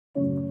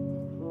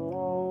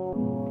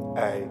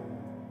Hey,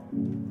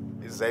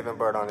 it's Zaven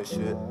Bird on this shit.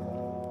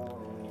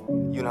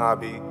 You know how I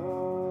be.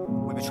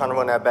 We be trying to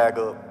run that bag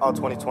up, all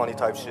 2020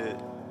 type shit.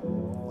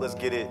 Let's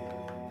get it.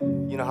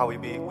 You know how we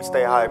be. We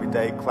stay high every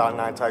day, cloud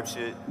 9 type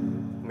shit.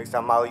 Mix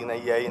that molly and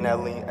that yay and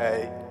that lean,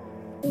 ayy.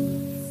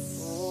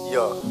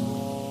 Yeah.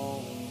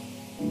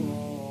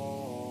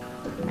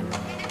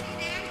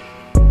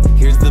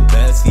 Here's the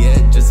best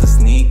yet, just a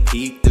sneak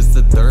peek. This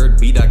the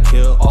third beat I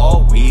kill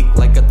all week,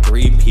 like a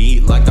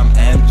 3-peat, like I'm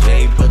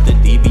MJ. Put the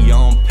DB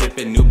on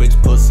Pippin, new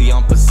bitch pussy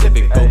on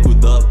Pacific. Goku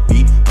the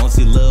beat, won't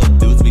see little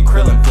dudes be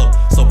krillin' flow.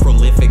 So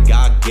prolific,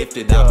 God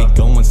gifted. I be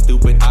going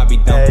stupid, I be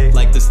dumb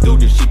like the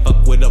student. She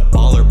fuck with a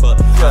baller,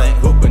 but I ain't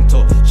hoopin'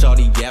 told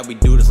shawty, yeah we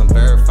do this. I'm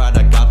verified,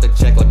 I got the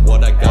check, like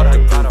what I got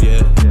to prove,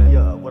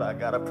 yeah. What I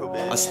gotta prove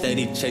it. I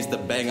steady chase the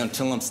bag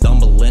until I'm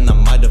stumbling. I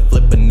might have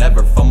flipped but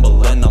never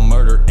fumbling. I'll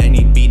murder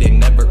any beat, ain't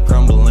never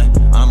crumbling.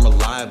 I'm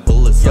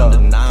reliable, it's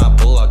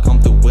undeniable. I come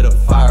through with a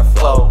fire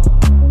flow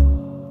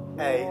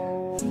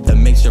that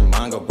makes your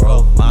mind go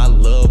bro. My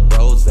little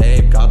bros,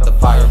 they've got the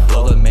fire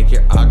flow that make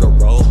your eye go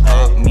roll.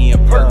 Pop me a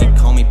perky,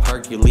 call me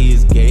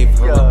Hercules. Gave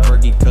her a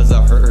perky cause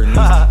I hurt her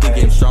knees.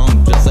 He gave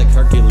strong just like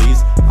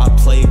Hercules. I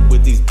played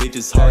with these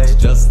bitches' hearts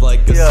just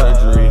like a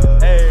surgery.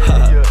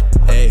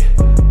 Hey,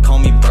 call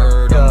me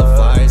Bird, I'm the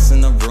flyest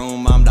in the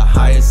room. I'm the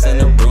highest in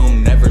the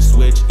room, never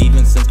switch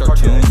even since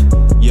cartoons.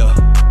 Yeah,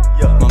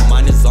 my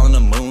mind is on the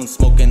moon,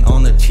 smoking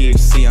on the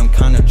THC. I'm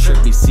kinda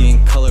trippy,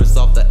 seeing colors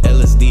off the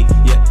LSD.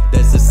 Yeah,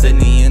 that's the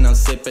Sydney and I'm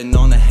sipping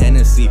on the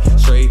Hennessy.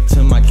 Straight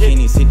to my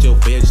kidneys, hit your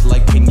bitch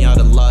like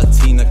Pinata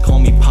Latina. Call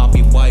me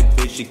Poppy White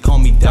bitch, she call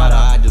me Dada.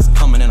 I just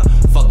coming and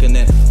I'm fucking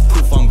and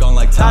poof, I'm gone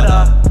like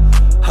Tada.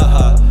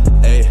 Haha,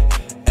 ayy.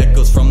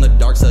 Echoes from the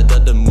dark side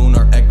of the moon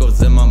are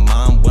echoes in my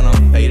mind when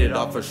I'm faded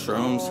off of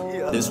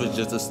shrooms. This was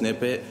just a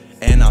snippet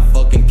and I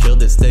fucking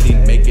killed it. Steady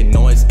making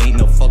noise, ain't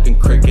no fucking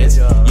crickets.